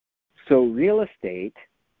So real estate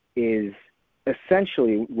is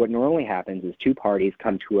essentially what normally happens is two parties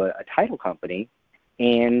come to a title company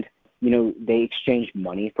and, they exchange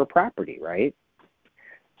money for property, right?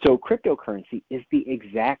 So cryptocurrency is the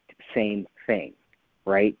exact same thing,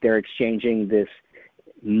 right? They're exchanging this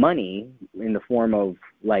money in the form of,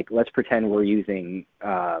 like, let's pretend we're using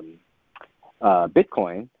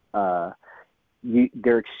Bitcoin.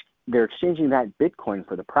 They're exchanging that Bitcoin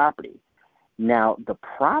for the property. Now, the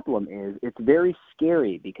problem is it's very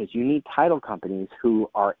scary because you need title companies who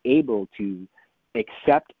are able to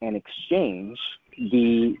accept and exchange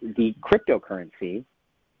the cryptocurrency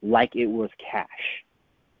like it was cash.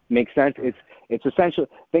 Makes sense? It's essentially,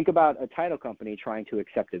 think about a title company trying to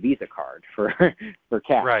accept a Visa card for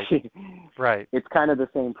cash. Right. It's kind of the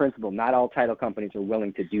same principle. Not all title companies are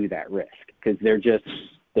willing to do that risk because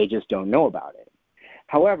they just don't know about it.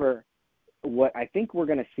 However, what I think we're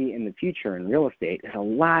going to see in the future in real estate is a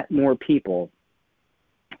lot more people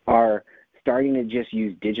are starting to just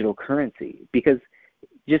use digital currency because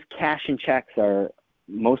just cash and checks are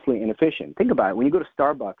mostly inefficient. Think about it. When you go to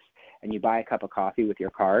Starbucks and you buy a cup of coffee with your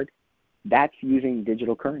card, that's using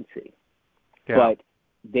digital currency. Yeah. But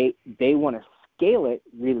they want to scale it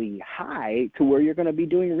really high to where you're going to be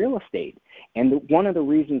doing real estate. And one of the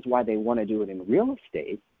reasons why they want to do it in real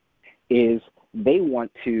estate is they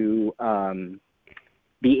want to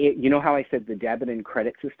you know how I said the debit and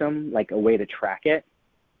credit system, like a way to track it?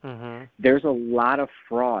 Mm-hmm. There's a lot of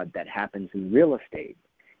fraud that happens in real estate.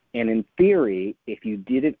 And in theory, if you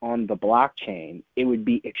did it on the blockchain, it would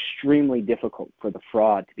be extremely difficult for the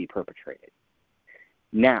fraud to be perpetrated.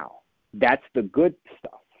 Now, that's the good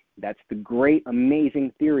stuff. That's the great,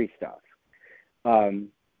 amazing theory stuff. When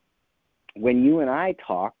you and I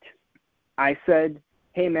talked, I said,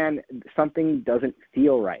 hey, man, something doesn't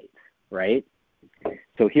feel right, right?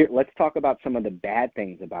 So here, let's talk about some of the bad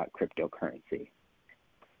things about cryptocurrency.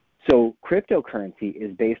 So cryptocurrency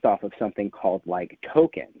is based off of something called like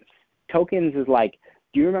tokens. Tokens is like,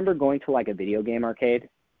 do you remember going to like a video game arcade?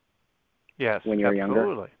 Yes, when you were younger?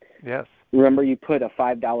 Absolutely. Yes. Remember you put a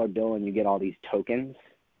 $5 bill and you get all these tokens?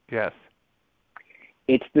 Yes.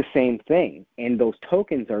 It's the same thing. And those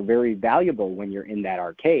tokens are very valuable when you're in that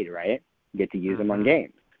arcade, right? You get to use them on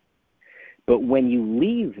games. But when you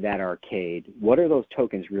leave that arcade, what are those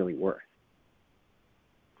tokens really worth?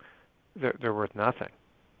 They're worth nothing.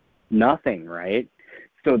 Nothing, right?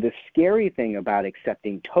 So the scary thing about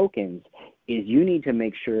accepting tokens is you need to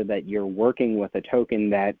make sure that you're working with a token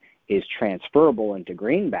that is transferable into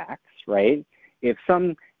greenbacks, right? If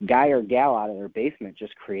some guy or gal out of their basement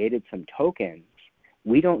just created some tokens,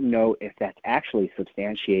 we don't know if that's actually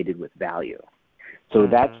substantiated with value. So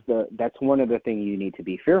that's one of the things you need to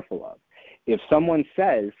be fearful of. If someone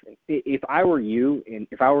says, if I were you,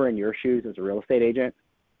 if I were in your shoes as a real estate agent,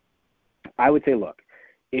 I would say, look,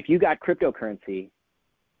 if you got cryptocurrency,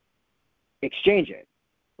 exchange it,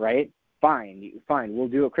 right? Fine, we'll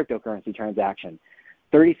do a cryptocurrency transaction.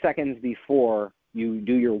 30 seconds before you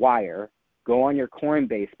do your wire, go on your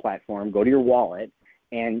Coinbase platform, go to your wallet,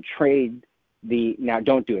 and trade now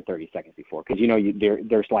don't do it 30 seconds before because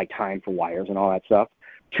there's like time for wires and all that stuff.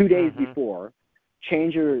 2 days before,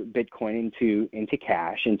 change your Bitcoin into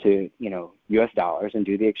cash, into US dollars, and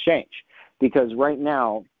do the exchange. Because right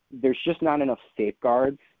now, there's just not enough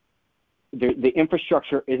safeguards. The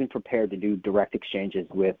infrastructure isn't prepared to do direct exchanges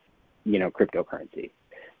with, cryptocurrency.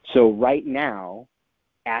 So right now,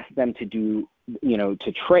 ask them to do,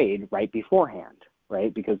 to trade right beforehand,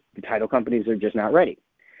 right? Because the title companies are just not ready.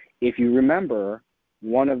 If you remember,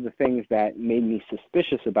 one of the things that made me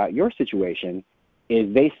suspicious about your situation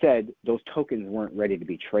is they said those tokens weren't ready to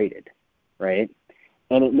be traded, right?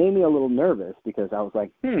 And it made me a little nervous because I was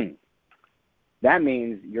like, that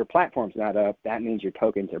means your platform's not up. That means your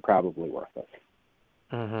tokens are probably worthless.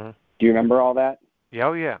 Do you remember all that?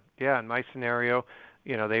 Oh, yeah. Yeah, in my scenario,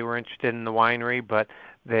 they were interested in the winery, but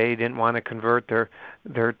they didn't want to convert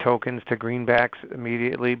their tokens to greenbacks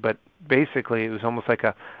immediately. But basically, it was almost like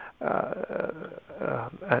a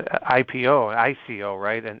ICO,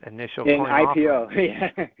 right? An initial coin IPO,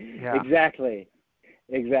 offering. yeah. Exactly.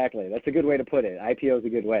 That's a good way to put it. IPO is a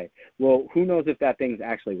good way. Well, who knows if that thing's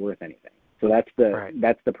actually worth anything? So that's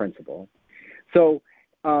the principle. So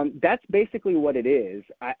that's basically what it is.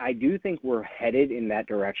 I do think we're headed in that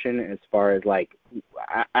direction as far as like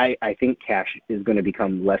I think cash is going to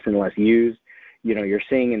become less and less used. You're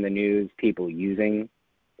seeing in the news people using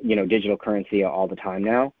digital currency all the time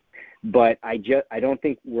now. But I don't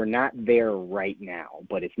think we're not there right now,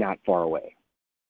 but it's not far away.